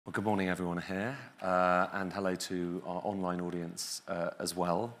Well, good morning, everyone here, and hello to our online audience as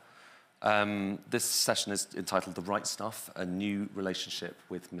well. This session is entitled The Right Stuff, A New Relationship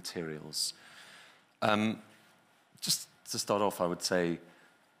with Materials. Just to start off, I would say,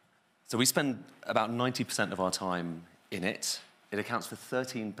 so we spend about 90% of our time in it. It accounts for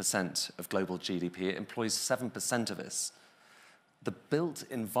 13% of global GDP. It employs 7% of us. The built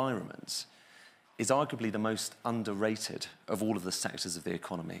environment is arguably the most underrated of all of the sectors of the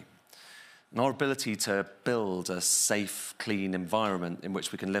economy. And our ability to build a safe, clean environment in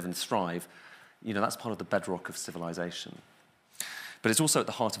which we can live and thrive, that's part of the bedrock of civilization. But it's also at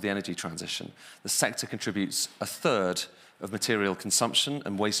the heart of the energy transition. The sector contributes a third of material consumption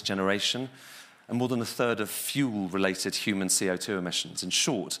and waste generation, and more than a third of fuel-related human CO2 emissions. In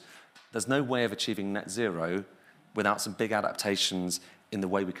short, there's no way of achieving net zero without some big adaptations in the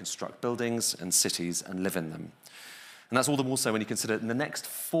way we construct buildings and cities and live in them. And that's all the more so when you consider in the next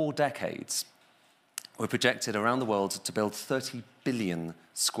 4 decades, we're projected around the world to build 30 billion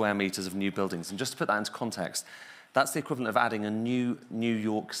square meters of new buildings. And just to put that into context, that's the equivalent of adding a new New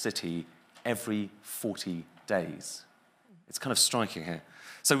York City every 40 days. It's kind of striking here.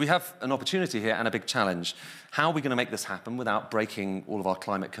 So we have an opportunity here and a big challenge. How are we going to make this happen without breaking all of our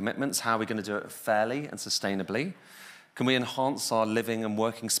climate commitments? How are we going to do it fairly and sustainably? Can we enhance our living and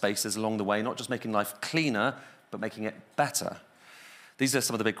working spaces along the way, not just making life cleaner, but making it better? These are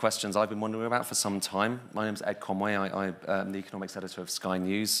some of the big questions I've been wondering about for some time. My name's Ed Conway. I am the economics editor of Sky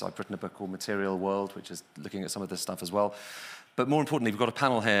News. I've written a book called Material World, which is looking at some of this stuff as well. But more importantly, we've got a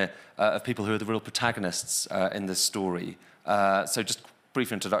panel here of people who are the real protagonists in this story. So just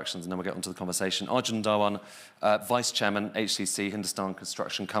brief introductions, and then we'll get onto the conversation. Arjun Dhawan, Vice Chairman, HCC, Hindustan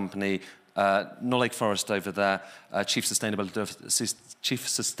Construction Company. Nolik Forrest over there, Chief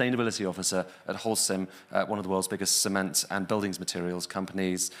Sustainability Officer at Holcim, one of the world's biggest cement and buildings materials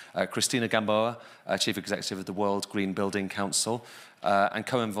companies. Christina Gamboa, Chief Executive of the World Green Building Council. And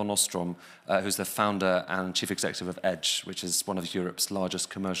Cohen von Ostrom, who's the founder and Chief Executive of Edge, which is one of Europe's largest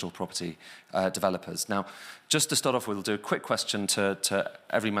commercial property developers. Now, just to start off with, we'll do a quick question to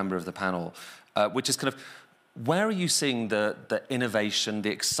every member of the panel, which is kind of, where are you seeing the innovation, the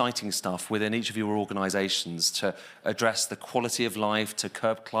exciting stuff within each of your organizations to address the quality of life, to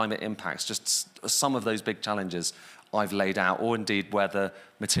curb climate impacts, just some of those big challenges I've laid out, or indeed where the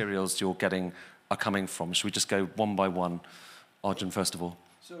materials you're getting are coming from? Should we just go one by one? Arjun, first of all.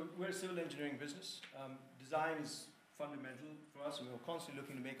 So we're a civil engineering business. Design is fundamental for us, and we're constantly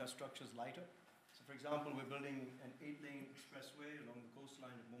looking to make our structures lighter. So for example, we're building an 8-lane expressway along the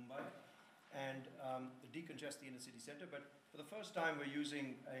coastline of Mumbai, and decongest the inner city center. But for the first time, we're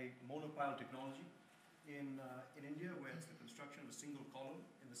using a monopile technology in India, where it's the construction of a single column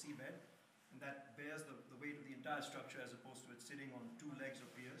in the seabed, and that bears the weight of the entire structure as opposed to it sitting on 2 legs or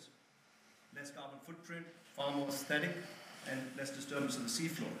piers. Less carbon footprint, far more aesthetic, and less disturbance of the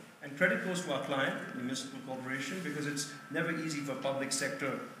seafloor. And credit goes to our client, the municipal corporation, because it's never easy for a public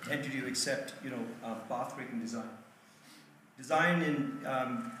sector entity to accept, path-breaking design. Design in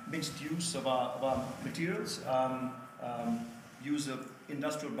mixed use of our materials, use of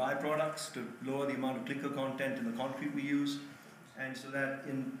industrial byproducts to lower the amount of clinker content in the concrete we use, and so that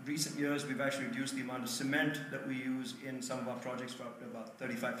in recent years we've actually reduced the amount of cement that we use in some of our projects for up to about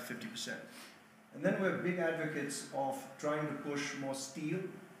 35 to 50%. And then we're big advocates of trying to push more steel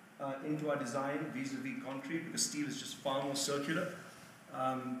into our design vis-a-vis concrete, because steel is just far more circular.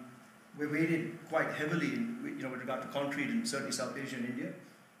 We're weighted quite heavily with regard to concrete in certainly South Asia and India.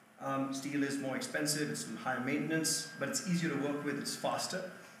 Steel is more expensive, it's higher maintenance, but it's easier to work with, it's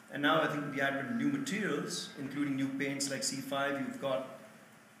faster. And now I think with the advent of new materials, including new paints like C5, you've got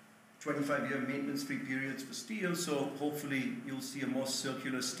 25-year maintenance-free periods for steel, so hopefully you'll see a more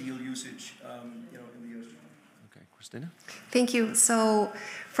circular steel usage in the years to come. Okay, Christina? Thank you. So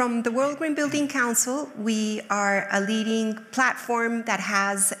from the World Green Building Council, we are a leading platform that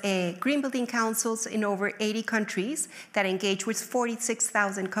has green building councils in over 80 countries that engage with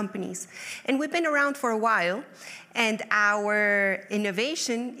 46,000 companies. And we've been around for a while, and our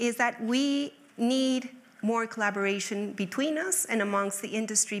innovation is that we need more collaboration between us and amongst the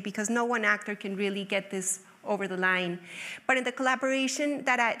industry, because no one actor can really get this over the line. But in the collaboration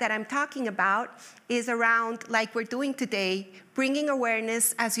that I'm talking about is around, like we're doing today, bringing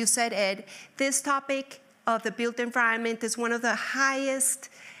awareness, as you said, Ed. This topic of the built environment is one of the highest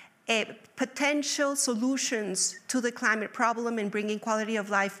potential solutions to the climate problem in bringing quality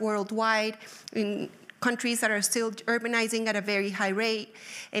of life worldwide, in countries that are still urbanizing at a very high rate,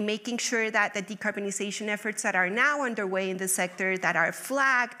 and making sure that the decarbonization efforts that are now underway in the sector that are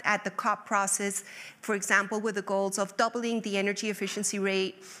flagged at the COP process, for example, with the goals of doubling the energy efficiency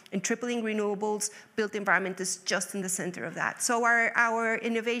rate and tripling renewables, built environment is just in the center of that. So our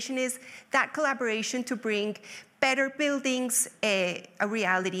innovation is that collaboration to bring better buildings a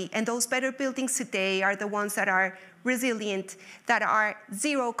reality. And those better buildings today are the ones that are resilient, that are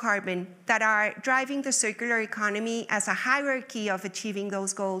zero carbon, that are driving the circular economy as a hierarchy of achieving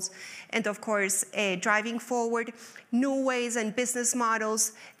those goals. And of course, driving forward new ways and business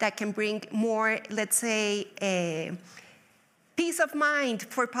models that can bring more, let's say, peace of mind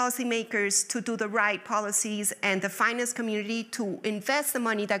for policymakers to do the right policies and the finance community to invest the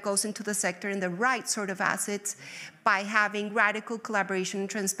money that goes into the sector in the right sort of assets by having radical collaboration and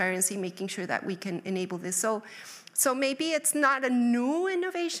transparency, making sure that we can enable this. So maybe it's not a new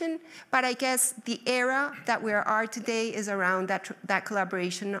innovation, but I guess the era that we are today is around that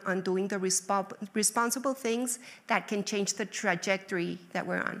collaboration on doing the responsible things that can change the trajectory that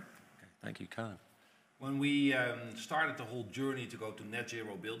we're on. Okay, thank you, Karen. When we started the whole journey to go to net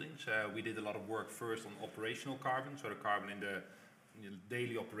zero buildings, we did a lot of work first on operational carbon, so the carbon in the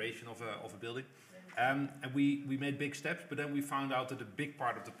daily operation of a building. And we made big steps, but then we found out that a big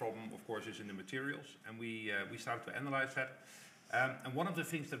part of the problem, of course, is in the materials, and we started to analyze that. And one of the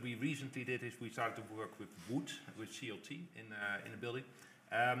things that we recently did is we started to work with wood, with CLT in a building.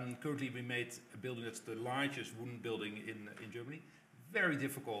 Currently, we made a building that's the largest wooden building in Germany. Very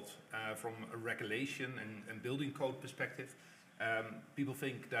difficult from a regulation and building code perspective. People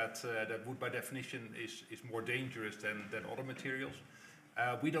think that wood by definition is more dangerous than other materials.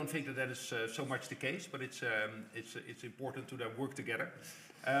 We don't think that is so much the case, but it's important to then work together.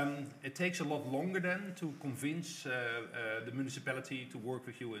 It takes a lot longer then to convince the municipality to work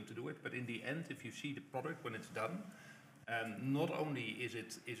with you and to do it. But in the end, if you see the product when it's done, not only is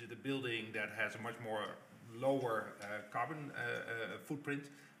it a building that has a much more lower carbon footprint,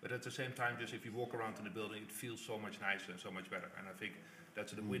 but at the same time, just if you walk around in the building, it feels so much nicer and so much better. And I think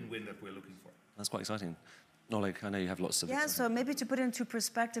that's the win-win that we're looking for. That's quite exciting. Oleg, I know you have lots of... Yeah, so maybe to put into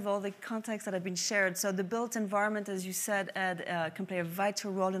perspective all the context that have been shared. So the built environment, as you said, Ed, can play a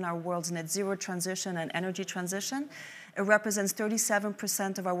vital role in our world's net zero transition and energy transition. It represents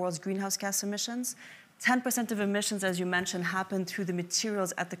 37% of our world's greenhouse gas emissions. 10% of emissions, as you mentioned, happen through the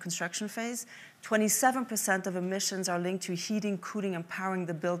materials at the construction phase. 27% of emissions are linked to heating, cooling, and powering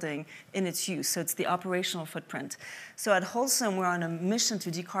the building in its use. So it's the operational footprint. So at Holcim, we're on a mission to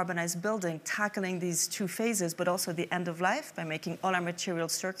decarbonize building, tackling these two phases, but also the end of life by making all our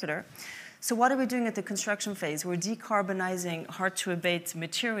materials circular. So what are we doing at the construction phase? We're decarbonizing hard-to-abate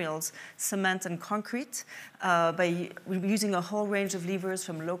materials, cement and concrete, by using a whole range of levers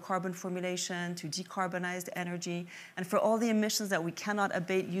from low-carbon formulation to decarbonized energy. And for all the emissions that we cannot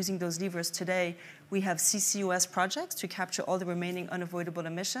abate using those levers today, we have CCUS projects to capture all the remaining unavoidable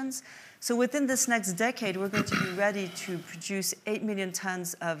emissions. So within this next decade, we're going to be ready to produce 8 million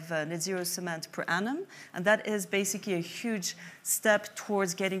tons of net zero cement per annum. And that is basically a huge step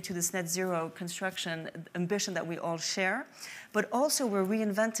towards getting to this net zero construction ambition that we all share. But also we're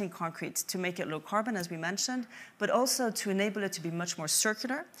reinventing concrete to make it low carbon, as we mentioned, but also to enable it to be much more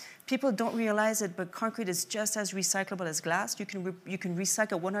circular. People don't realize it, but concrete is just as recyclable as glass. You can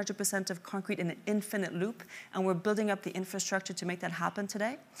recycle 100% of concrete in an infinite loop, and we're building up the infrastructure to make that happen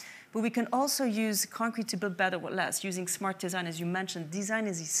today. But we can also use concrete to build better with less, using smart design. As you mentioned, design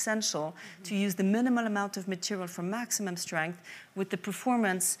is essential to use the minimal amount of material for maximum strength with the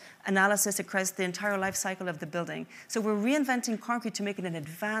performance analysis across the entire life cycle of the building. So we're reinventing concrete to make it an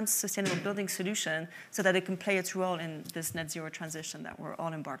advanced, sustainable building solution so that it can play its role in this net zero transition that we're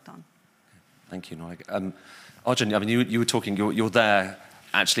all embarked on. Thank you, Nolik. Arjun, I mean, you were talking, you're there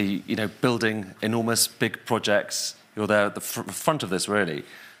actually, building enormous, big projects. You're there at the front of this, really.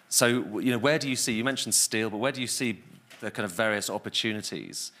 So, where do you see, you mentioned steel, but where do you see the kind of various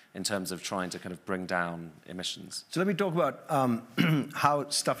opportunities in terms of trying to kind of bring down emissions? So let me talk about how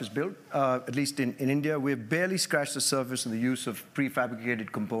stuff is built. At least in India, we've barely scratched the surface in the use of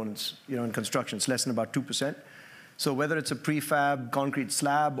prefabricated components, in construction. It's less than about 2%. So whether it's a prefab concrete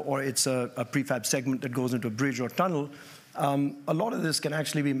slab or it's a prefab segment that goes into a bridge or tunnel, a lot of this can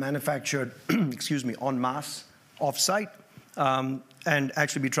actually be manufactured, en masse, off-site. And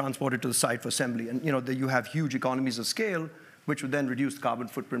actually be transported to the site for assembly. And you have huge economies of scale, which would then reduce the carbon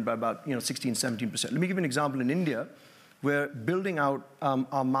footprint by about 16, 17%. Let me give you an example. In India, we're building out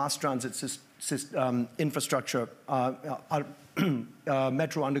our mass transit infrastructure, metro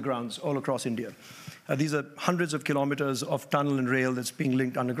undergrounds all across India. These are hundreds of kilometers of tunnel and rail that's being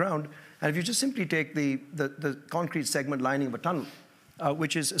linked underground. And if you just simply take the concrete segment lining of a tunnel,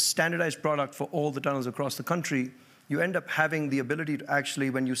 which is a standardized product for all the tunnels across the country, you end up having the ability to actually,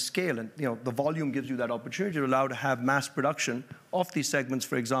 when you scale, and the volume gives you that opportunity to allow to have mass production of these segments,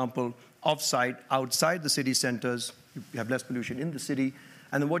 for example, off-site, outside the city centers. You have less pollution in the city.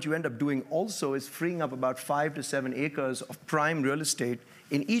 And then what you end up doing also is freeing up about 5 to 7 acres of prime real estate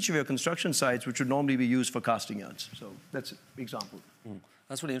in each of your construction sites, which would normally be used for casting yards. So that's an example.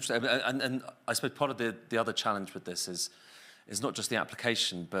 That's really interesting. And I suppose part of the other challenge with this is not just the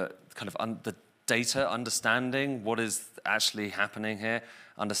application, but kind of the data, understanding what is actually happening here,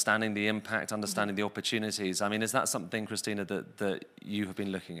 understanding the impact, understanding the opportunities. I mean, is that something, Christina, that you have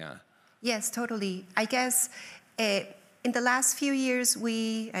been looking at? Yes, totally. I guess in the last few years,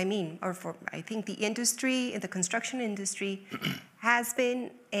 I think the industry, the construction industry, has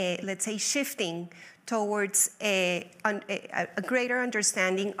been, let's say, shifting towards a greater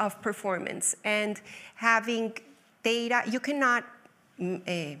understanding of performance and having data. You cannot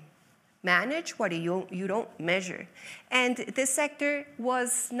manage what you don't measure. And this sector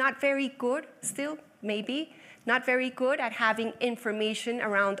was not very good, still, maybe, not very good at having information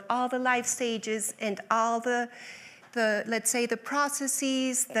around all the life stages and all the let's say, the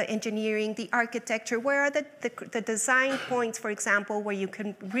processes, the engineering, the architecture. Where are the design points, for example, where you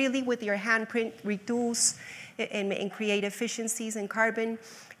can really, with your handprint, reduce and create efficiencies in carbon,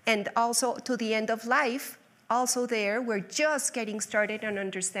 and also to the end of life. Also there, we're just getting started on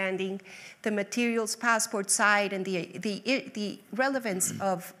understanding the materials passport side and the relevance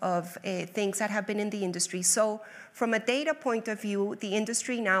of things that have been in the industry. So from a data point of view, the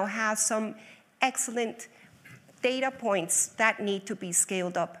industry now has some excellent data points that need to be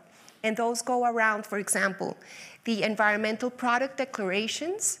scaled up. And those go around, for example, the environmental product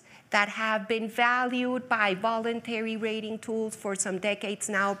declarations that have been valued by voluntary rating tools for some decades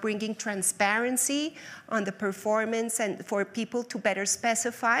now, bringing transparency on the performance and for people to better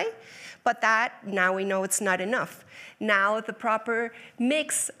specify. But that, now we know it's not enough. Now the proper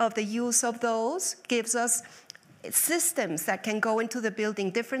mix of the use of those gives us systems that can go into the building,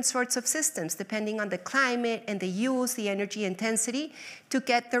 different sorts of systems, depending on the climate and the use, the energy intensity, to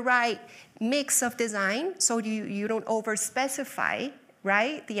get the right mix of design so you don't over-specify,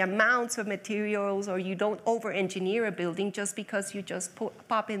 right, the amounts of materials, or you don't over-engineer a building just because you just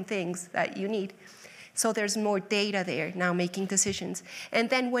pop in things that you need. So there's more data there now making decisions. And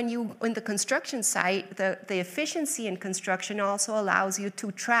then when you, on the construction site, the efficiency in construction also allows you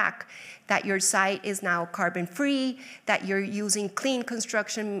to track that your site is now carbon-free, that you're using clean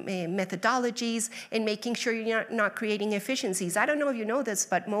construction methodologies, and making sure you're not creating efficiencies. I don't know if you know this,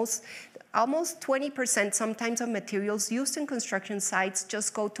 but almost 20% sometimes of materials used in construction sites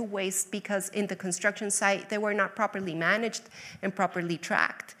just go to waste because in the construction site they were not properly managed and properly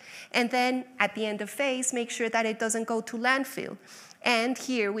tracked. And then at the end of phase, make sure that it doesn't go to landfill. And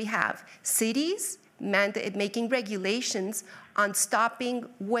here we have cities making regulations on stopping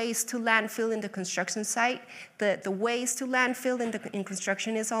waste to landfill in the construction site. The waste to landfill in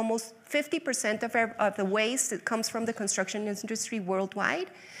construction is almost 50% of the waste that comes from the construction industry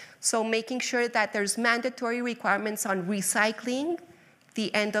worldwide. So making sure that there's mandatory requirements on recycling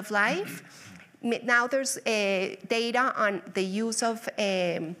the end of life. Now there's data on the use of,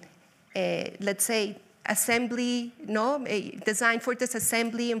 let's say, assembly, design for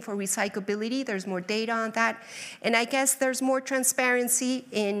disassembly and for recyclability. There's more data on that. And I guess there's more transparency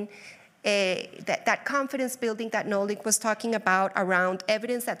in that confidence building that Nolik was talking about around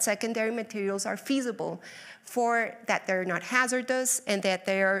evidence that secondary materials are feasible, for that they're not hazardous, and that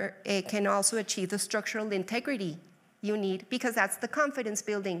they can also achieve the structural integrity you need, because that's the confidence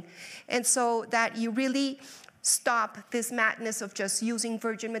building. And so that you really stop this madness of just using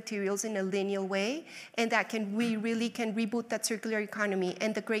virgin materials in a linear way, and that we really can reboot that circular economy.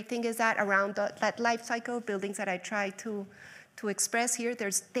 And the great thing is that around that life cycle of buildings that I try to express here,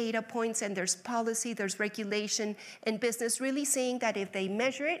 there's data points and there's policy, there's regulation, and business really seeing that if they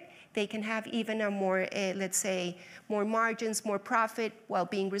measure it, they can have even a more, let's say, more margins, more profit, while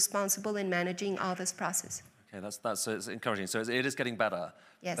being responsible in managing all this process. Okay, that's it's encouraging. So it is getting better.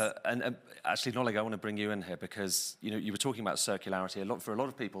 Yes. And actually, Nolik, I want to bring you in here because you were talking about circularity. For a lot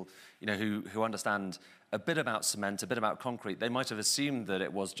of people, who understand a bit about cement, a bit about concrete, they might have assumed that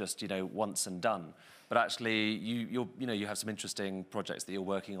it was just once and done. But actually, you have some interesting projects that you're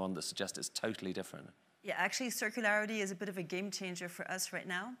working on that suggest it's totally different. Yeah, actually, circularity is a bit of a game changer for us right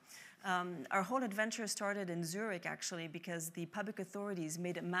now. Our whole adventure started in Zurich, actually, because the public authorities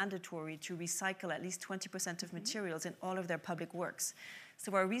made it mandatory to recycle at least 20% of materials in all of their public works.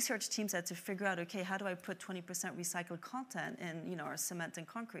 So our research teams had to figure out, okay, how do I put 20% recycled content in our cement and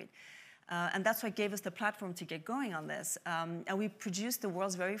concrete? And that's what gave us the platform to get going on this. And we produced the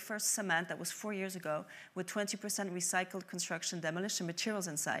world's very first cement, that was 4 years ago, with 20% recycled construction demolition materials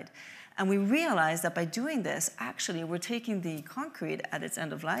inside. And we realized that by doing this, actually, we're taking the concrete at its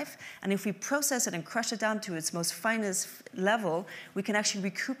end of life, and if we process it and crush it down to its most finest level, we can actually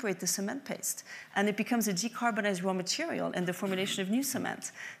recuperate the cement paste. And it becomes a decarbonized raw material in the formulation of new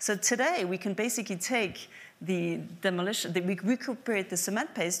cement. So today, we can basically take the demolition, we recuperate the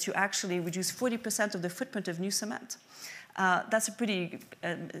cement paste to actually reduce 40% of the footprint of new cement. That's a pretty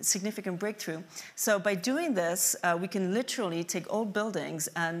significant breakthrough. So by doing this, we can literally take old buildings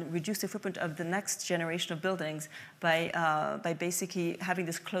and reduce the footprint of the next generation of buildings by basically having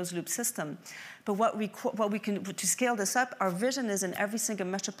this closed loop system. But what we can, to scale this up, our vision is in every single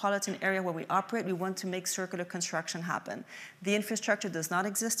metropolitan area where we operate, we want to make circular construction happen. The infrastructure does not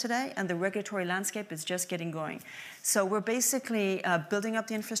exist today, and the regulatory landscape is just getting going. So we're basically building up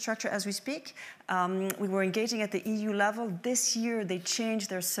the infrastructure as we speak. We were engaging at the EU level. This year, they changed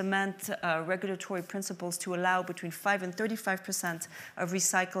their cement regulatory principles to allow between 5 and 35% of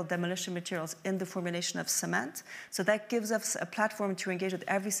recycled demolition materials in the formulation of cement. So that gives us a platform to engage with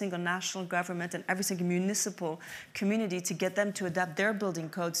every single national government and every single municipal community to get them to adapt their building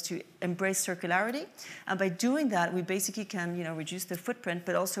codes to embrace circularity. And by doing that, we basically can reduce the footprint,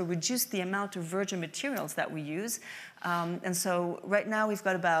 but also reduce the amount of virgin materials that we use. And so right now, we've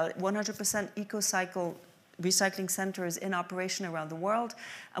got about 100% eco-cycle recycling centers in operation around the world,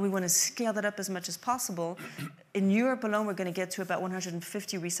 and we want to scale that up as much as possible. In Europe alone, we're going to get to about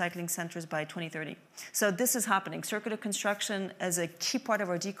 150 recycling centers by 2030. So this is happening. Circular construction is a key part of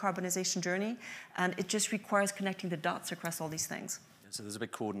our decarbonization journey, and it just requires connecting the dots across all these things. So there's a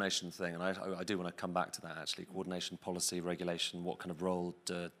big coordination thing, and I do want to come back to that, actually. Coordination, policy, regulation, what kind of role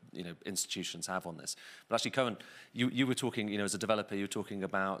do institutions have on this? But actually, Cohen, you were talking, as a developer, you were talking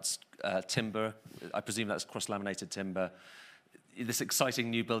about timber. I presume that's cross-laminated timber. This exciting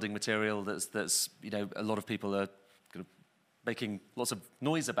new building material that's a lot of people are kind of making lots of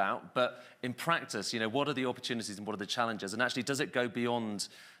noise about. But in practice, what are the opportunities and what are the challenges? And actually, does it go beyond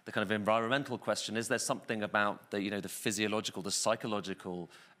the kind of environmental question? Is there something about the physiological, the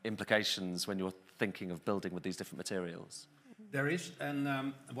psychological implications when you're thinking of building with these different materials? There is,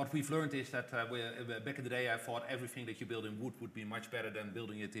 and what we've learned is that back in the day I thought everything that you build in wood would be much better than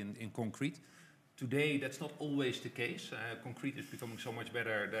building it in concrete. Today that's not always the case. Concrete is becoming so much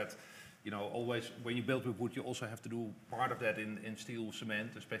better that always when you build with wood you also have to do part of that in steel,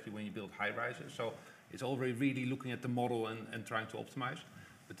 cement, especially when you build high rises. So it's already really looking at the model and trying to optimize.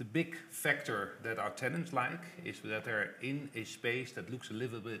 But the big factor that our tenants like is that they're in a space that looks a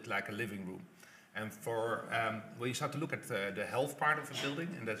little bit like a living room. And when you start to look at the health part of a building,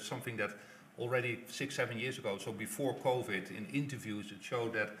 and that's something that already 6-7 years ago, so before COVID, in interviews, it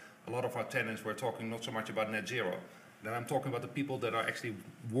showed that a lot of our tenants were talking not so much about net zero. Then I'm talking about the people that are actually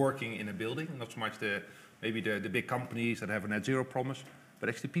working in a building, not so much maybe the big companies that have a net zero promise, but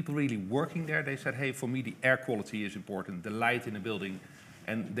actually people really working there. They said, hey, for me the air quality is important, the light in the building.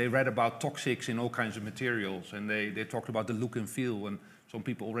 And they read about toxics in all kinds of materials, and they talked about the look and feel. And some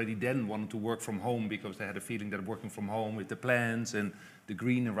people already then wanted to work from home because they had a feeling that working from home with the plants and the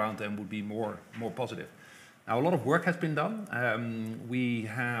green around them would be more positive. Now, a lot of work has been done. We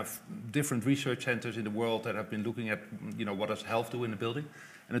have different research centers in the world that have been looking at what does health do in the building.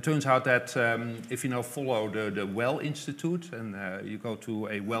 And it turns out that if you now follow the WELL Institute and you go to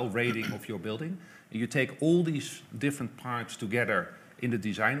a WELL rating of your building, and you take all these different parts together in the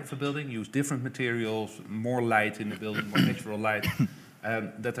design of the building, use different materials, more light in the building, more natural light,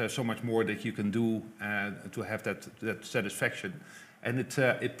 that there's so much more that you can do to have that satisfaction. And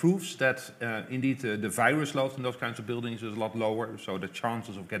it proves that indeed the virus load in those kinds of buildings is a lot lower, so the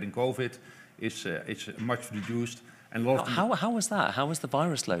chances of getting COVID is much reduced. And how was that? How was the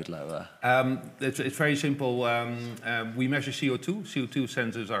virus load lower? It's very simple. We measure CO2. CO2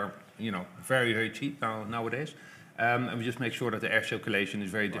 sensors are very, very cheap nowadays. And we just make sure that the air circulation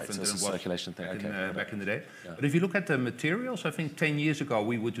is very different than it was back in the day. Yeah. But if you look at the materials, I think 10 years ago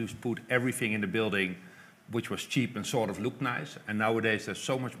we would just put everything in the building which was cheap and sort of looked nice. And nowadays there's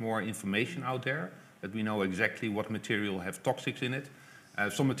so much more information out there that we know exactly what material have toxics in it.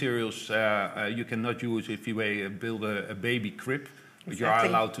 Some materials you cannot use if you build a baby crib. But you are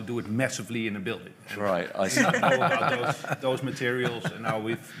allowed to do it massively in a building. And right, I see. We know about those materials, and now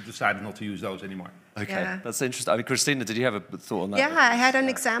we've decided not to use those anymore. Okay, yeah. That's interesting. I mean, Christina, did you have a thought on that? Yeah, I had an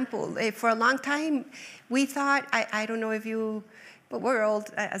example. For a long time, we thought, I don't know if you, but we're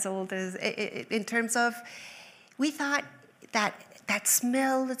old as in terms of, we thought that that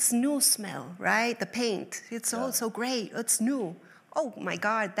smell, it's new smell, right? The paint, it's so great, it's new. Oh my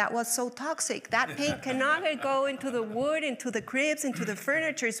God, that was so toxic. That paint cannot go into the wood, into the cribs, into the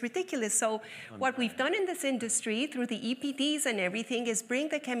furniture. It's ridiculous. So what we've done in this industry through the EPDs and everything is bring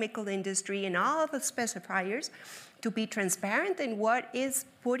the chemical industry and all of the specifiers to be transparent in what is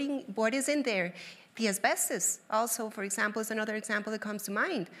in there. The asbestos also, for example, is another example that comes to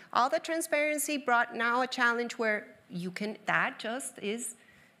mind. All the transparency brought now a challenge where that just is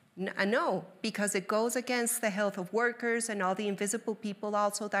a no, because it goes against the health of workers and all the invisible people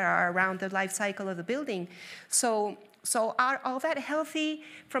also that are around the life cycle of the building. So are all that healthy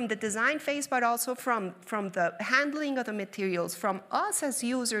from the design phase, but also from the handling of the materials, from us as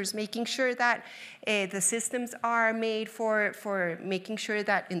users, making sure that the systems are made for making sure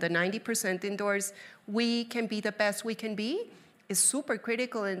that in the 90% indoors, we can be the best we can be, is super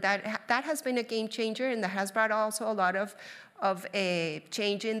critical. And that has been a game changer, and that has brought also a lot of a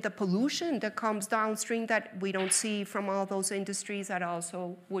change in the pollution that comes downstream that we don't see from all those industries that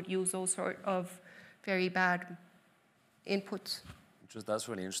also would use those sort of very bad inputs. That's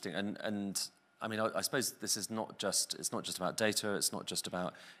really interesting. And I mean, I suppose this is it's not just about data, it's not just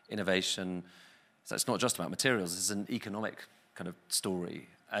about innovation, so it's not just about materials, it's an economic kind of story.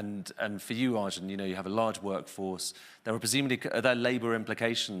 And for you, Arjun, you have a large workforce. Are there labor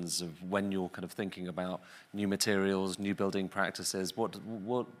implications of when you're kind of thinking about new materials, new building practices? What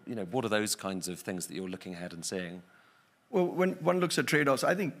are those kinds of things that you're looking ahead and seeing? Well, when one looks at trade-offs,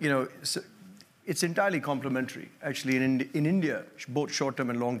 I think, it's entirely complementary, actually, in India, both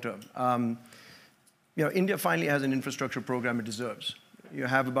short-term and long-term. India finally has an infrastructure program it deserves. You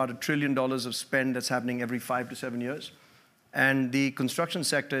have about $1 trillion of spend that's happening every 5 to 7 years. And the construction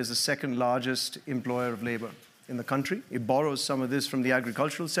sector is the second largest employer of labor in the country. It borrows some of this from the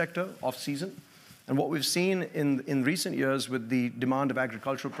agricultural sector off-season. And what we've seen in recent years with the demand of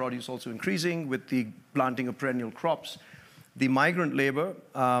agricultural produce also increasing, with the planting of perennial crops, the migrant labor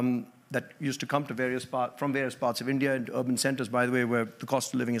that used to come to from various parts of India and urban centers, by the way, where the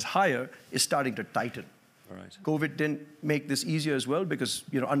cost of living is higher, is starting to tighten. Right. COVID didn't make this easier as well because,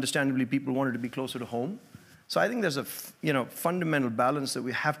 understandably, people wanted to be closer to home. So I think there's a fundamental balance that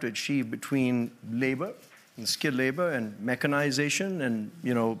we have to achieve between labor and skilled labor and mechanization and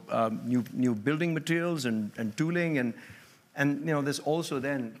new building materials and tooling and there's also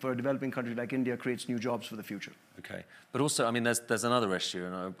then for a developing country like India creates new jobs for the future. Okay, but also I mean there's another issue,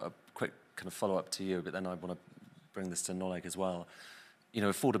 and a quick kind of follow up to you, but then I want to bring this to Noleg as well.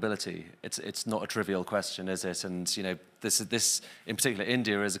 Affordability, it's not a trivial question, is it? And this in particular,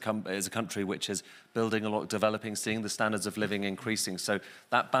 India is a country which is building a lot, developing, seeing the standards of living increasing. So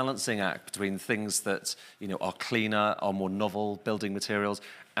that balancing act between things that are cleaner, are more novel building materials,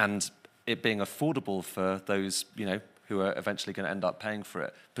 and it being affordable for those who are eventually going to end up paying for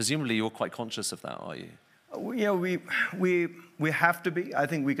it. Presumably, you're quite conscious of that, are you? We have to be. I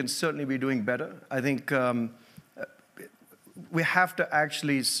think we can certainly be doing better. I think. We have to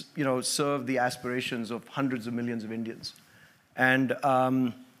actually, serve the aspirations of hundreds of millions of Indians. And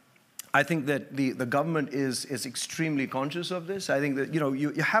I think that the government is extremely conscious of this. I think that,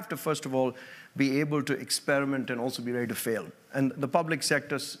 you have to, first of all, be able to experiment and also be ready to fail. And the public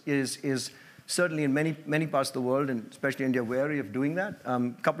sector is certainly in many parts of the world, and especially India, wary of doing that.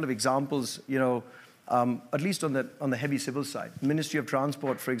 A couple of examples, at least on the heavy civil side. The Ministry of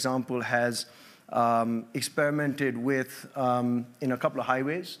Transport, for example, has experimented with, in a couple of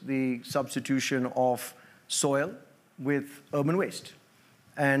highways, the substitution of soil with urban waste.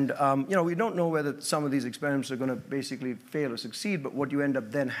 And, we don't know whether some of these experiments are going to basically fail or succeed, but what you end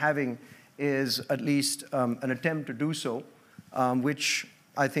up then having is at least an attempt to do so, which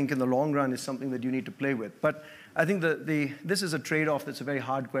I think in the long run is something that you need to play with. But I think this is a trade-off that's a very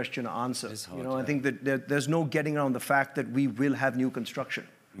hard question to answer. It's hard, I think that there's no getting around the fact that we will have new construction.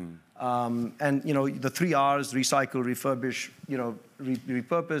 And the 3 R's, recycle, refurbish,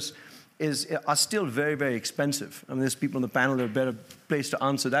 repurpose, are still very, very expensive. I mean, there's people on the panel that are better placed to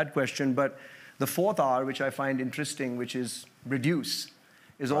answer that question. But the 4th R, which I find interesting, which is reduce,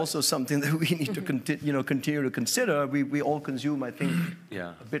 is also something that we need to continue to consider. We all consume, I think,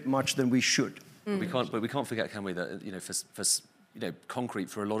 a bit much than we should. But we can't forget, can we, that concrete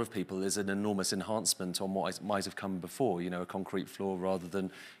for a lot of people is an enormous enhancement on what might have come before. A concrete floor rather than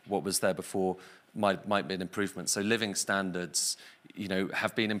what was there before might be an improvement. So living standards,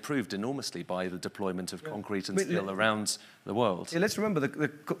 have been improved enormously by the deployment of concrete and steel around the world. Yeah, let's remember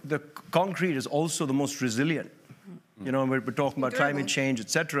the concrete is also the most resilient. We're talking about climate change,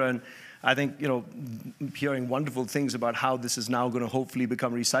 etc. And I think hearing wonderful things about how this is now going to hopefully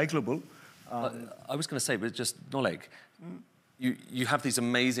become recyclable. I was going to say, but just Noleg, You have these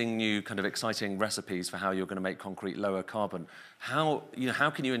amazing new kind of exciting recipes for how you're going to make concrete lower carbon. How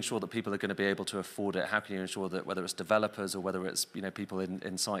can you ensure that people are going to be able to afford it? How can you ensure that whether it's developers or whether it's people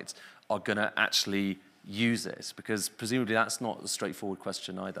in sites are going to actually use it? Because presumably that's not a straightforward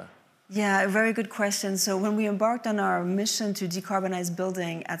question either. Yeah, a very good question. So when we embarked on our mission to decarbonize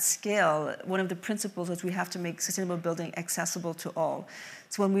building at scale, one of the principles was we have to make sustainable building accessible to all.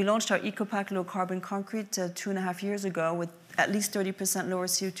 So when we launched our EcoPack low carbon concrete 2.5 years ago with at least 30% lower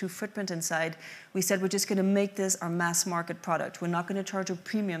CO2 footprint inside, we said we're just going to make this our mass market product. We're not going to charge a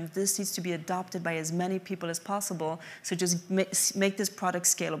premium. This needs to be adopted by as many people as possible. So just make this product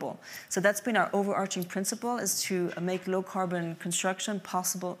scalable. So that's been our overarching principle, is to make low carbon construction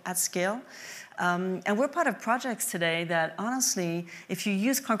possible at scale. And we're part of projects today that, honestly, if you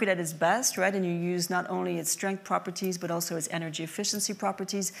use concrete at its best, right, and you use not only its strength properties, but also its energy efficiency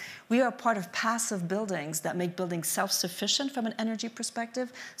properties, we are part of passive buildings that make buildings self-sufficient from an energy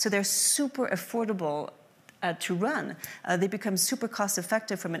perspective. So they're super affordable to run. They become super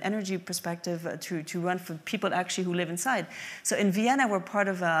cost-effective from an energy perspective to run for people actually who live inside. So in Vienna, we're part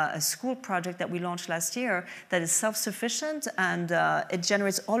of a school project that we launched last year that is self-sufficient, and it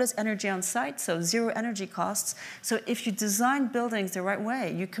generates all its energy on site, so zero energy costs. So if you design buildings the right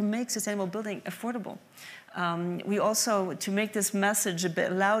way, you can make sustainable building affordable. We also, to make this message a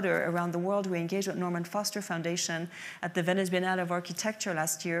bit louder around the world, we engaged with Norman Foster Foundation at the Venice Biennale of Architecture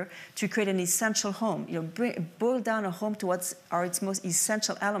last year to create an essential home. Boil down a home to what are its most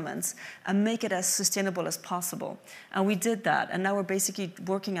essential elements and make it as sustainable as possible. And we did that. And now we're basically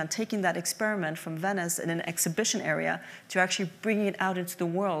working on taking that experiment from Venice in an exhibition area to actually bringing it out into the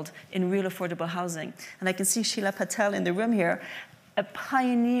world in real affordable housing. And I can see Sheila Patel in the room here, a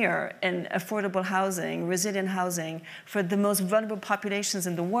pioneer in affordable housing, resilient housing for the most vulnerable populations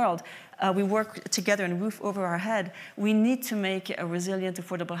in the world. We work together and roof over our head. We need to make a resilient,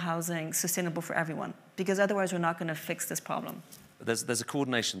 affordable housing sustainable for everyone, because otherwise we're not going to fix this problem. There's a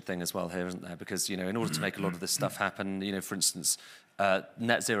coordination thing as well here, isn't there? Because in order to make a lot of this stuff happen, for instance,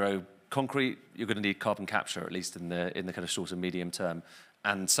 net zero concrete, you're going to need carbon capture, at least in the kind of short and medium term.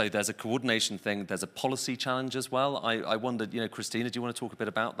 And so there's a coordination thing. There's a policy challenge as well. I wondered, Christina, do you want to talk a bit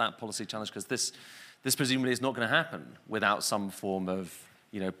about that policy challenge? Because this presumably is not going to happen without some form of,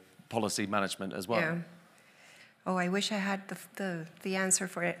 policy management as well. Yeah. Oh, I wish I had the answer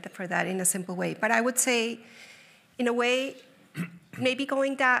for that in a simple way. But I would say, in a way, maybe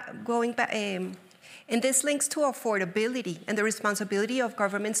going back, and this links to affordability and the responsibility of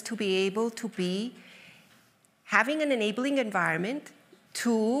governments to be able to be having an enabling environment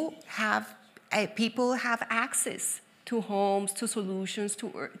to have people have access to homes, to solutions,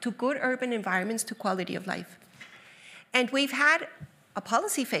 to good urban environments, to quality of life. And we've had a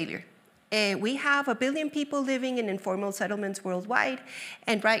policy failure. We have 1 billion people living in informal settlements worldwide,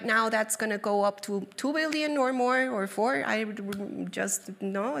 and right now that's going to go up to 2 billion or more, or 4. I just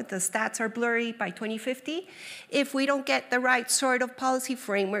know the stats are blurry by 2050. If we don't get the right sort of policy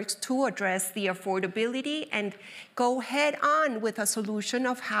frameworks to address the affordability and go head on with a solution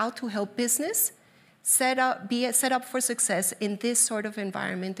of how to help business be set up for success in this sort of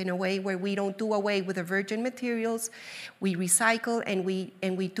environment, in a way where we don't do away with the virgin materials, we recycle, and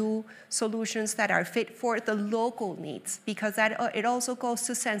we do solutions that are fit for the local needs, because it also goes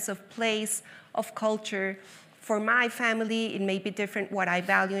to sense of place, of culture. For my family, it may be different what I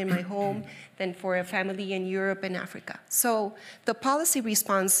value in my home than for a family in Europe and Africa. So the policy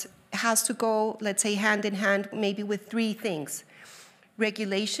response has to go, let's say, hand in hand, maybe with 3 things: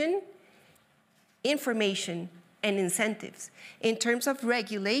 regulation, information, and incentives. In terms of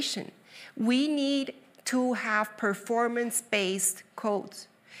regulation, we need to have performance-based codes.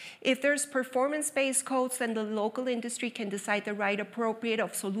 If there's performance-based codes, then the local industry can decide the right appropriate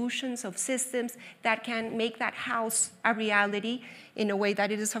of solutions, of systems that can make that house a reality in a way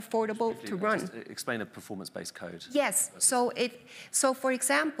that it is affordable to run. Just explain a performance-based code. Yes. So for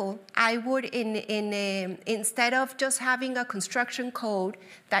example, I would instead of just having a construction code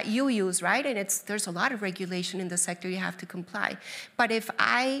that you use, right? And there's a lot of regulation in the sector you have to comply. But if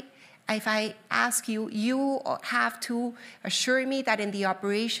I ask you, you have to assure me that in the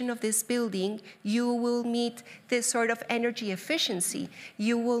operation of this building, you will meet this sort of energy efficiency,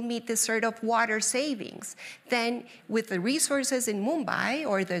 you will meet this sort of water savings. Then with the resources in Mumbai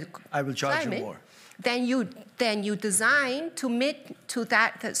or the I will charge climate, you more. Then you design to meet to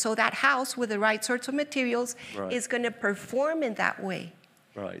that, so that house with the right sorts of materials is going to perform in that way.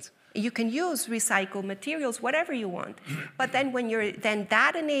 Right. You can use recycled materials, whatever you want. But then then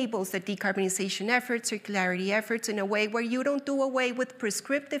that enables the decarbonization efforts, circularity efforts in a way where you don't do away with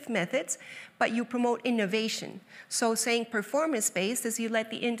prescriptive methods, but you promote innovation. So saying performance-based is you let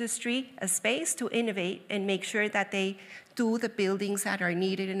the industry a space to innovate and make sure that they do the buildings that are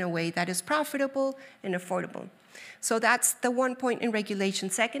needed in a way that is profitable and affordable. So that's the one point in regulation.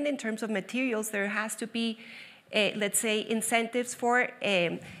 Second, in terms of materials, there has to be, let's say, incentives for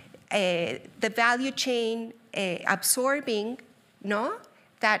the value chain absorbing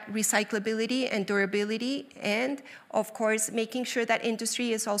that recyclability and durability, and of course making sure that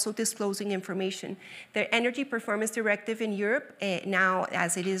industry is also disclosing information. The Energy Performance Directive in Europe, now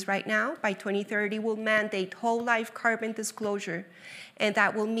as it is right now, by 2030 will mandate whole life carbon disclosure, and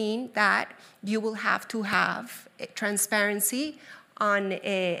that will mean that you will have to have transparency on,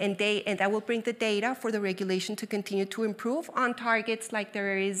 and that will bring the data for the regulation to continue to improve on targets like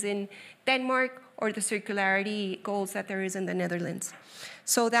there is in Denmark or the circularity goals that there is in the Netherlands.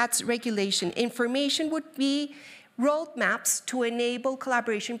 So that's regulation. Information would be roadmaps to enable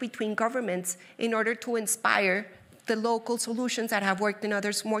collaboration between governments in order to inspire the local solutions that have worked in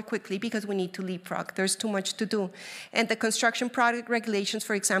others more quickly, because we need to leapfrog. There's too much to do. And the construction product regulations,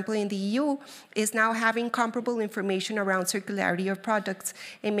 for example, in the EU, is now having comparable information around circularity of products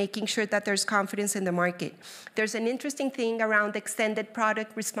and making sure that there's confidence in the market. There's an interesting thing around extended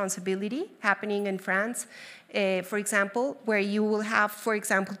product responsibility happening in France, for example, where you will have, for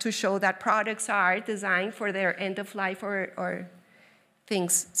example, to show that products are designed for their end of life or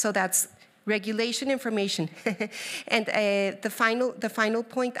things. So that's regulation information. And the final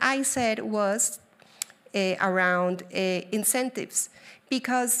point I said was around incentives,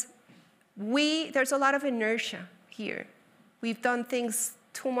 because there's a lot of inertia here. We've done things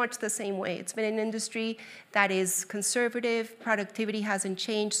too much the same way. It's been an industry that is conservative, productivity hasn't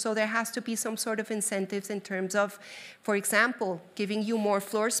changed, so there has to be some sort of incentives in terms of, for example, giving you more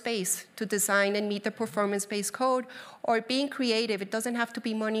floor space to design and meet the performance-based code, or being creative. It doesn't have to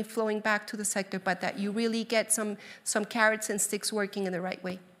be money flowing back to the sector, but that you really get some carrots and sticks working in the right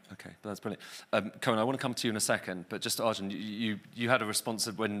way. Okay, that's brilliant. Cohen, I want to come to you in a second, but just Arjun, you had a response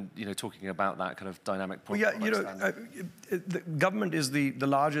when talking about that kind of dynamic product. Well, yeah, the government is the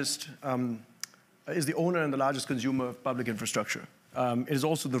largest, is the owner and the largest consumer of public infrastructure. It is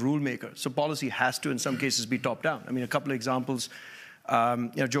also the rule maker. So policy has to, in some cases, be top down. I mean, a couple of examples,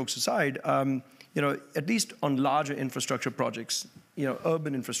 jokes aside, at least on larger infrastructure projects,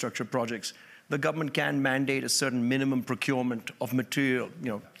 urban infrastructure projects, the government can mandate a certain minimum procurement of material,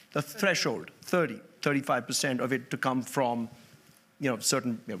 the threshold, 35% of it to come from,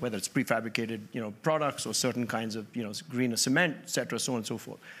 certain, whether it's prefabricated, products or certain kinds of, greener cement, et cetera, so on and so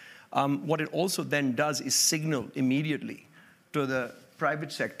forth. What it also then does is signal immediately to the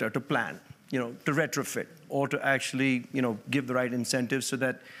private sector to plan, to retrofit, or to actually, give the right incentives so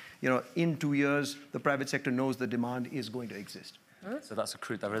that, in 2 years, the private sector knows the demand is going to exist. So that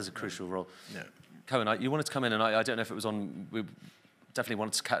is a crucial role. Yeah. Cohen, you wanted to come in, and I don't know if it was on, we definitely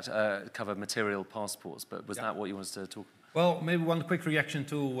wanted to cover material passports, but was that what you wanted to talk about? Well, maybe one quick reaction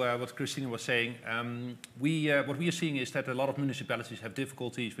to what Christina was saying. What we are seeing is that a lot of municipalities have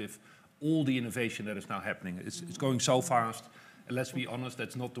difficulties with all the innovation that is now happening. It's going so fast, and let's be honest,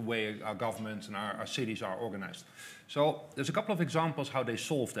 that's not the way our governments and our cities are organized. So there's a couple of examples how they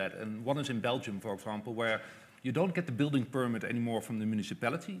solve that, and one is in Belgium, for example, where you don't get the building permit anymore from the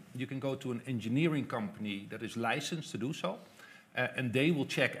municipality. You can go to an engineering company that is licensed to do so, and they will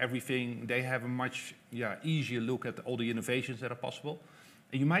check everything. They have a much easier look at all the innovations that are possible.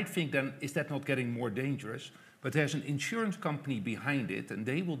 And you might think then, is that not getting more dangerous? But there's an insurance company behind it, and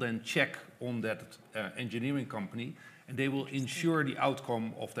they will then check on that engineering company, and they will ensure the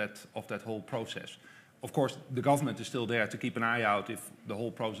outcome of that whole process. Of course, the government is still there to keep an eye out if the whole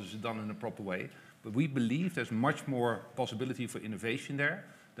process is done in a proper way. But we believe there's much more possibility for innovation there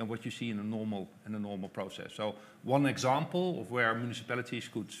than what you see in a normal process. So one example of where municipalities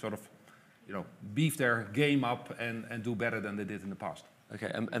could sort of, beef their game up and do better than they did in the past. Okay,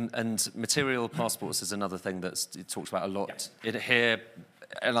 and material passports is another thing that's talked about a lot here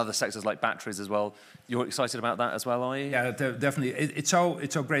and other sectors like batteries as well. You're excited about that as well, are you? Yeah, definitely. It's so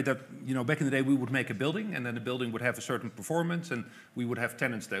great that, back in the day we would make a building, and then the building would have a certain performance, and we would have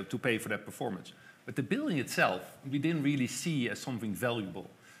tenants there to pay for that performance. But the building itself, we didn't really see as something valuable.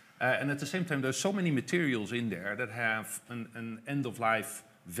 And at the same time, there's so many materials in there that have an end-of-life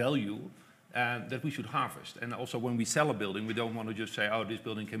value that we should harvest. And also when we sell a building, we don't want to just say, oh, this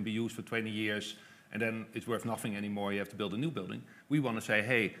building can be used for 20 years, and then it's worth nothing anymore, you have to build a new building. We want to say,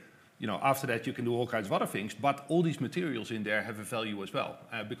 hey, after that you can do all kinds of other things, but all these materials in there have a value as well,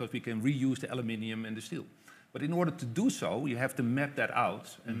 because we can reuse the aluminium and the steel. But in order to do so, you have to map that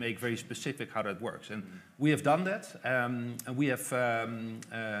out and make very specific how that works. And we have done that, and we have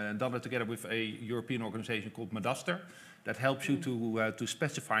done it together with a European organization called Madaster that helps you to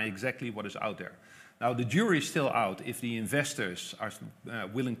specify exactly what is out there. Now, the jury is still out if the investors are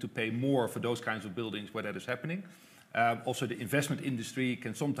willing to pay more for those kinds of buildings where that is happening. Also, the investment industry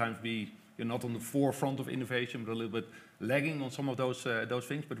can sometimes be not on the forefront of innovation, but a little bit lagging on some of those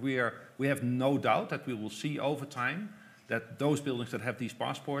things. But we have no doubt that we will see over time that those buildings that have these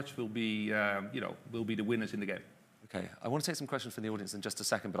passports will be the winners in the game. Okay, I want to take some questions from the audience in just a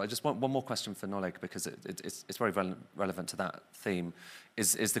second, but I just want one more question for Noleg because it's very relevant to that theme.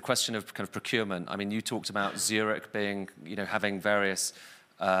 Is the question of kind of procurement? I mean, you talked about Zurich being, having various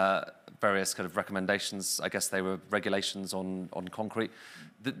kind of recommendations. I guess they were regulations on concrete.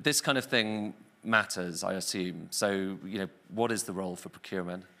 This kind of thing matters, I assume. So, what is the role for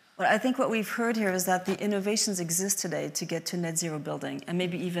procurement? Well, I think what we've heard here is that the innovations exist today to get to net zero building and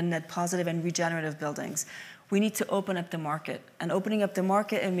maybe even net positive and regenerative buildings. We need to open up the market. And opening up the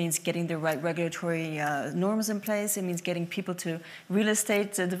market, it means getting the right regulatory norms in place. It means getting people real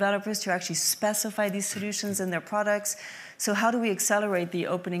estate developers to actually specify these solutions in their products. So how do we accelerate the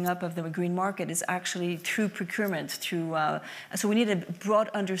opening up of the green market is actually through procurement, so we need a broad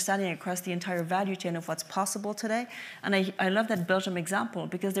understanding across the entire value chain of what's possible today. And I love that Belgium example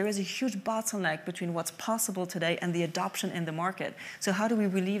because there is a huge bottleneck between what's possible today and the adoption in the market. So how do we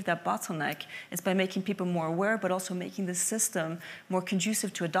relieve that bottleneck? It's by making people more aware, but also making the system more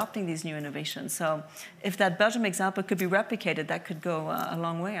conducive to adopting these new innovations. So if that Belgium example could be replicated, that could go a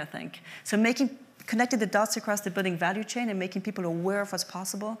long way, I think. So connecting the dots across the building value chain and making people aware of what's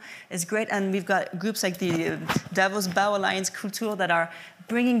possible is great. And we've got groups like the Davos Bau Alliance Culture that are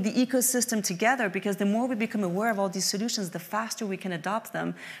bringing the ecosystem together, because the more we become aware of all these solutions, the faster we can adopt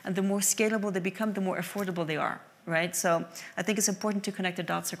them, and the more scalable they become, the more affordable they are, right? So I think it's important to connect the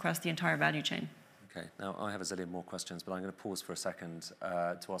dots across the entire value chain. Okay, now I have a zillion more questions, but I'm going to pause for a second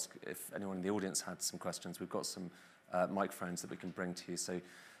to ask if anyone in the audience had some questions. We've got some microphones that we can bring to you, so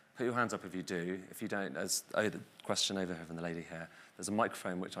put your hands up if you do. If you don't, there's the question over here from the lady here. There's a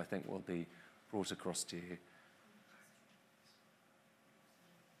microphone which I think will be brought across to you.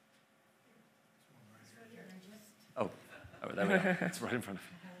 Oh, there we are. It's right in front of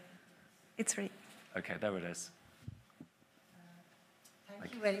you. It's free. Okay, there it is.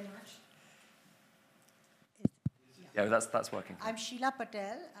 Thank you very much. Yeah, that's working. I'm Sheila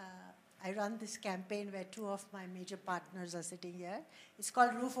Patel. I run this campaign where two of my major partners are sitting here. It's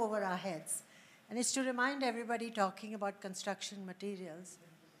called Roof Over Our Heads. And it's to remind everybody talking about construction materials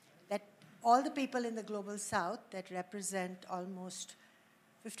that all the people in the Global South that represent almost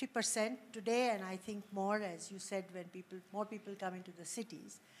 50% today, and I think more, as you said, when more people come into the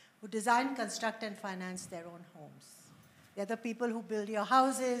cities, who design, construct, and finance their own homes. They're the people who build your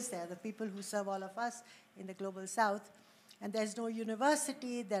houses. They're the people who serve all of us in the Global South. And there's no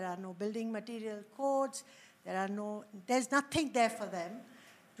university, there are no building material codes, there's nothing there for them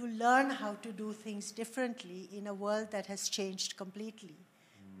to learn how to do things differently in a world that has changed completely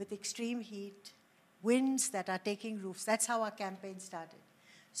with extreme heat, winds that are taking roofs. That's how our campaign started.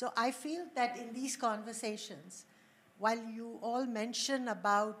 So I feel that in these conversations, while you all mention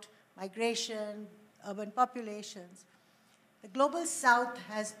about migration, urban populations, the Global South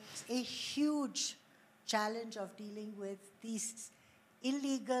has a huge challenge of dealing with these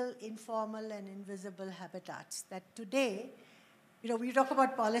illegal, informal, and invisible habitats that today, we talk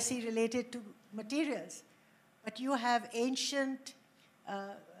about policy related to materials, but you have ancient,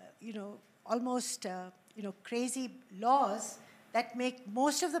 almost, crazy laws that make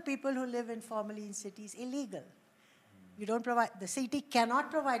most of the people who live informally in cities illegal. The city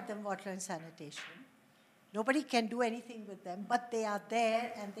cannot provide them water and sanitation. Nobody can do anything with them, but they are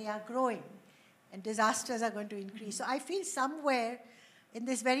there and they are growing. And disasters are going to increase. So I feel somewhere in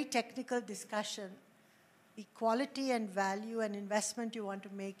this very technical discussion, the quality and value and investment you want to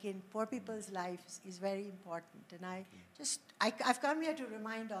make in poor people's lives is very important. And I've come here to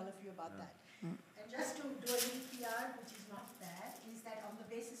remind all of you about that. And just to do an EPR, which is not bad, is that on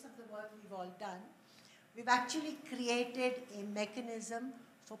the basis of the work we've all done, we've actually created a mechanism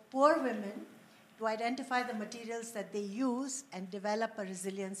for poor women to identify the materials that they use and develop a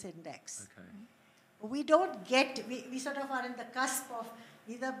resilience index. Okay. We don't get, we sort of are in the cusp of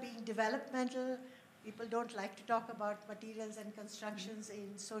either being developmental, people don't like to talk about materials and constructions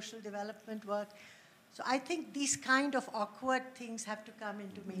in social development work, So I think these kind of awkward things have to come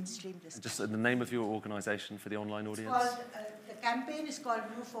into mainstream discussion. Just the name of your organisation for the online audience? It's called, the campaign is called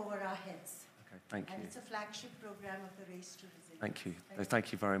Roof Over Our Heads. Okay, thank you. And it's a flagship program of the Race to Resilience. Thank you.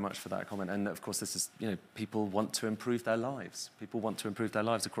 Thank you very much for that comment. And of course, this is, people want to improve their lives. People want to improve their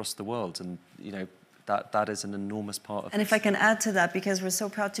lives across the world. And, that is an enormous part of And if I can add to that, because we're so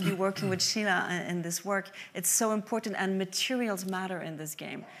proud to be working with Sheila in this work, it's so important, and materials matter in this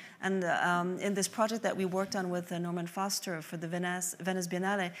game. And in this project that we worked on with Norman Foster for the Venice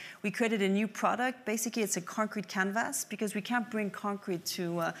Biennale, we created a new product. Basically, it's a concrete canvas, because we can't bring concrete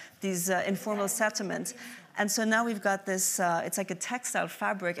to these informal settlements. And so now we've got this, it's like a textile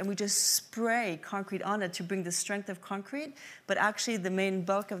fabric, and we just spray concrete on it to bring the strength of concrete. But actually, the main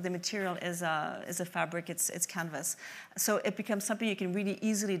bulk of the material is a fabric, it's canvas. So it becomes something you can really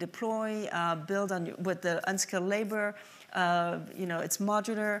easily deploy, build on with the unskilled labor. It's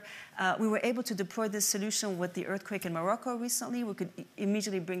modular. We were able to deploy this solution with the earthquake in Morocco recently. We could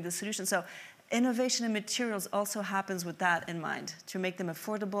immediately bring the solution. So innovation in materials also happens with that in mind, to make them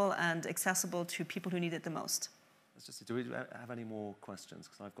affordable and accessible to people who need it the most. Let's just see, do we have any more questions?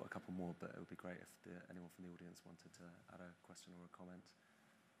 Because I've got a couple more, but it would be great if anyone from the audience wanted to add a question or a comment.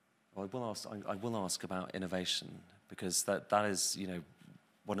 Well, I will ask about innovation, because that is,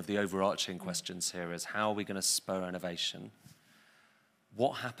 one of the overarching questions here is, how are we going to spur innovation?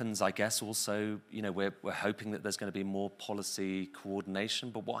 What happens, I guess, also, we're hoping that there's going to be more policy coordination,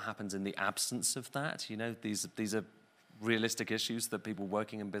 but what happens in the absence of that? These are realistic issues that people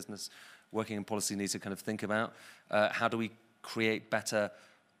working in business, working in policy need to kind of think about. How do we create better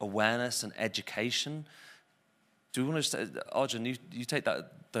awareness and education? Do we want to just, Arjun, you take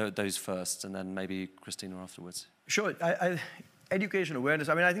those first, and then maybe Christina afterwards. Sure. Education, awareness.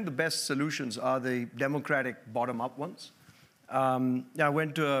 I think the best solutions are the democratic bottom-up ones. I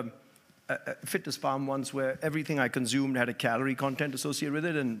went to a fitness farm once where everything I consumed had a calorie content associated with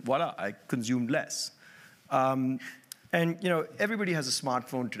it, and voila, I consumed less. Everybody has a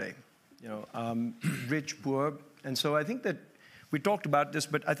smartphone today, rich, poor. And so I think that we talked about this,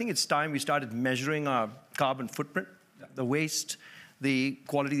 but I think it's time we started measuring our carbon footprint, the waste, the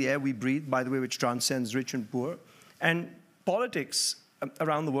quality of the air we breathe, by the way, which transcends rich and poor. And politics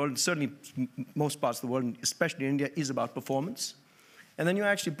around the world, and certainly most parts of the world, especially India, is about performance. And then you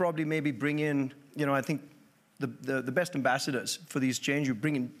actually probably maybe bring in, I think the best ambassadors for these change, you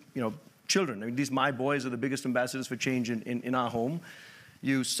bring in, children. These my boys are the biggest ambassadors for change in our home.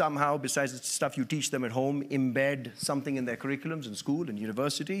 You somehow, besides the stuff you teach them at home, embed something in their curriculums in school and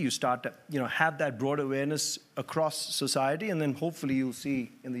university. You start to, have that broad awareness across society, and then hopefully you'll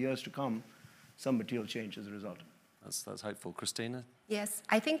see in the years to come some material change as a result. That's hopeful. Christina? Yes,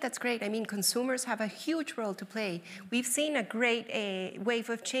 I think that's great. Consumers have a huge role to play. We've seen a great wave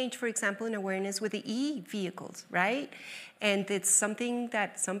of change, for example, in awareness with the e-vehicles, right? And it's something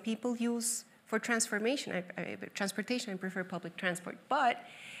that some people use for transportation. I prefer public transport. But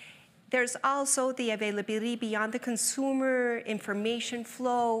there's also the availability beyond the consumer information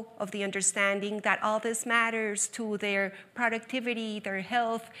flow of the understanding that all this matters to their productivity, their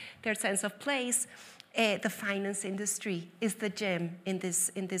health, their sense of place. The finance industry is the gem in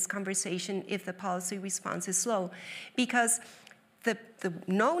this conversation if the policy response is slow, because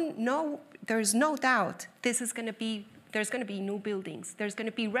there's no doubt there's going to be new buildings, there's going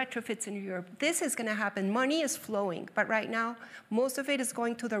to be retrofits in Europe. This is going to happen. Money is flowing, but right now most of it is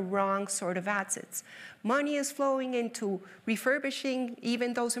going to the wrong sort of assets. Money is flowing into refurbishing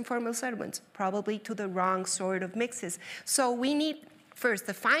even those informal settlements, probably to the wrong sort of mixes. So we need, first,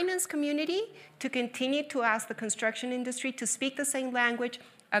 the finance community to continue to ask the construction industry to speak the same language,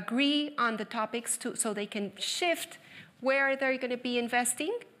 agree on the topics so they can shift where they're going to be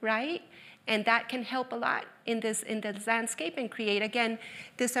investing, right? And that can help a lot in this landscape and create, again,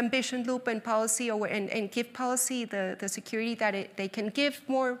 this ambition loop and policy, and give policy the security that they can give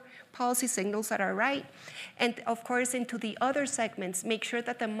more policy signals that are right. And of course, into the other segments, make sure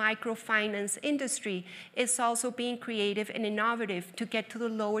that the microfinance industry is also being creative and innovative to get to the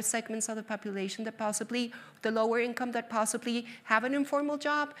lower segments of the population that possibly, the lower income that possibly have an informal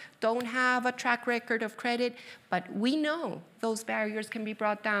job, don't have a track record of credit, but we know those barriers can be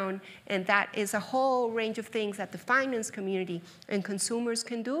brought down, and that is a whole range of things that the finance community and consumers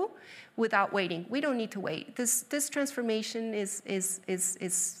can do without waiting. We don't need to wait. This transformation is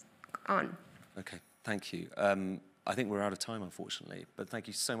on. Okay, thank you. I think we're out of time, unfortunately, but thank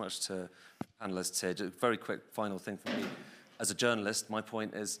you so much to panelists here. Just a very quick final thing for me. As a journalist, my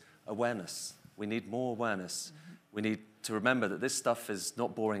point is awareness. We need more awareness. We need to remember that this stuff is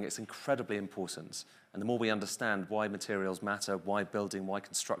not boring, it's incredibly important. And the more we understand why materials matter, why building, why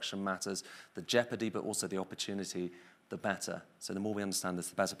construction matters, the jeopardy, but also the opportunity, the better. So the more we understand this,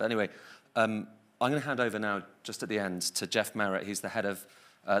 the better. But anyway, I'm going to hand over now, just at the end, to Jeff Merritt. He's the head of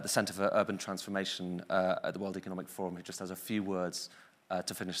the Centre for Urban Transformation at the World Economic Forum, who just has a few words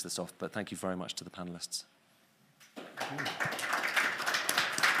to finish this off. But thank you very much to the panelists.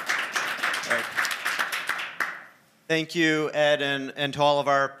 Thank you, Ed, and to all of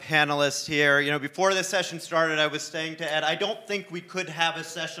our panelists here. You know, before this session started, I was saying to Ed, I don't think we could have a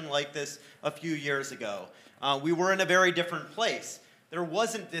session like this a few years ago. We were in a very different place. There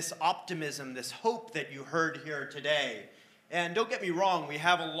wasn't this optimism, this hope that you heard here today. And don't get me wrong, we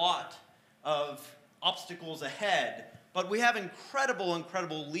have a lot of obstacles ahead, but we have incredible,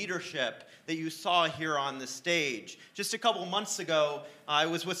 incredible leadership that you saw here on the stage. Just a couple months ago, I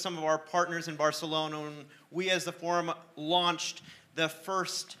was with some of our partners in Barcelona, and we as the forum launched the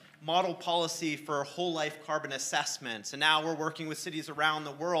first model policy for whole life carbon assessments. And now we're working with cities around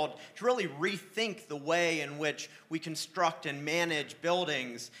the world to really rethink the way in which we construct and manage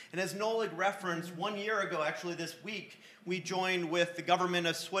buildings. And as Nolig referenced, 1 year ago, actually this week, we joined with the government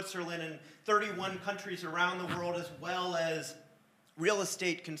of Switzerland and 31 countries around the world, as well as real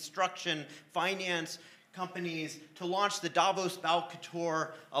estate, construction, finance companies, to launch the Davos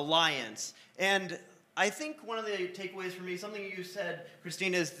Baukultur Alliance. And I think one of the takeaways for me, something you said,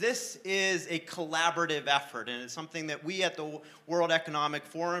 Christine, is this is a collaborative effort, and it's something that we at the World Economic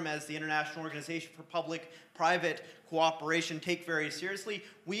Forum, as the International Organization for Public-Private Cooperation, take very seriously.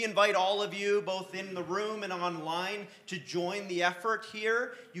 We invite all of you, both in the room and online, to join the effort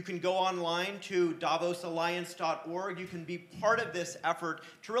here. You can go online to davosalliance.org. You can be part of this effort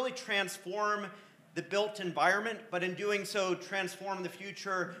to really transform the built environment, but in doing so, transform the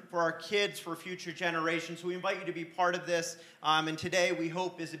future for our kids, for future generations. So we invite you to be part of this, and today we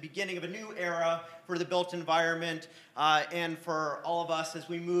hope is the beginning of a new era for the built environment and for all of us as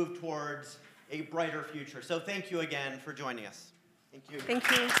we move towards a brighter future. So thank you again for joining us. Thank you. Thank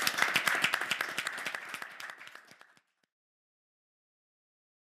you.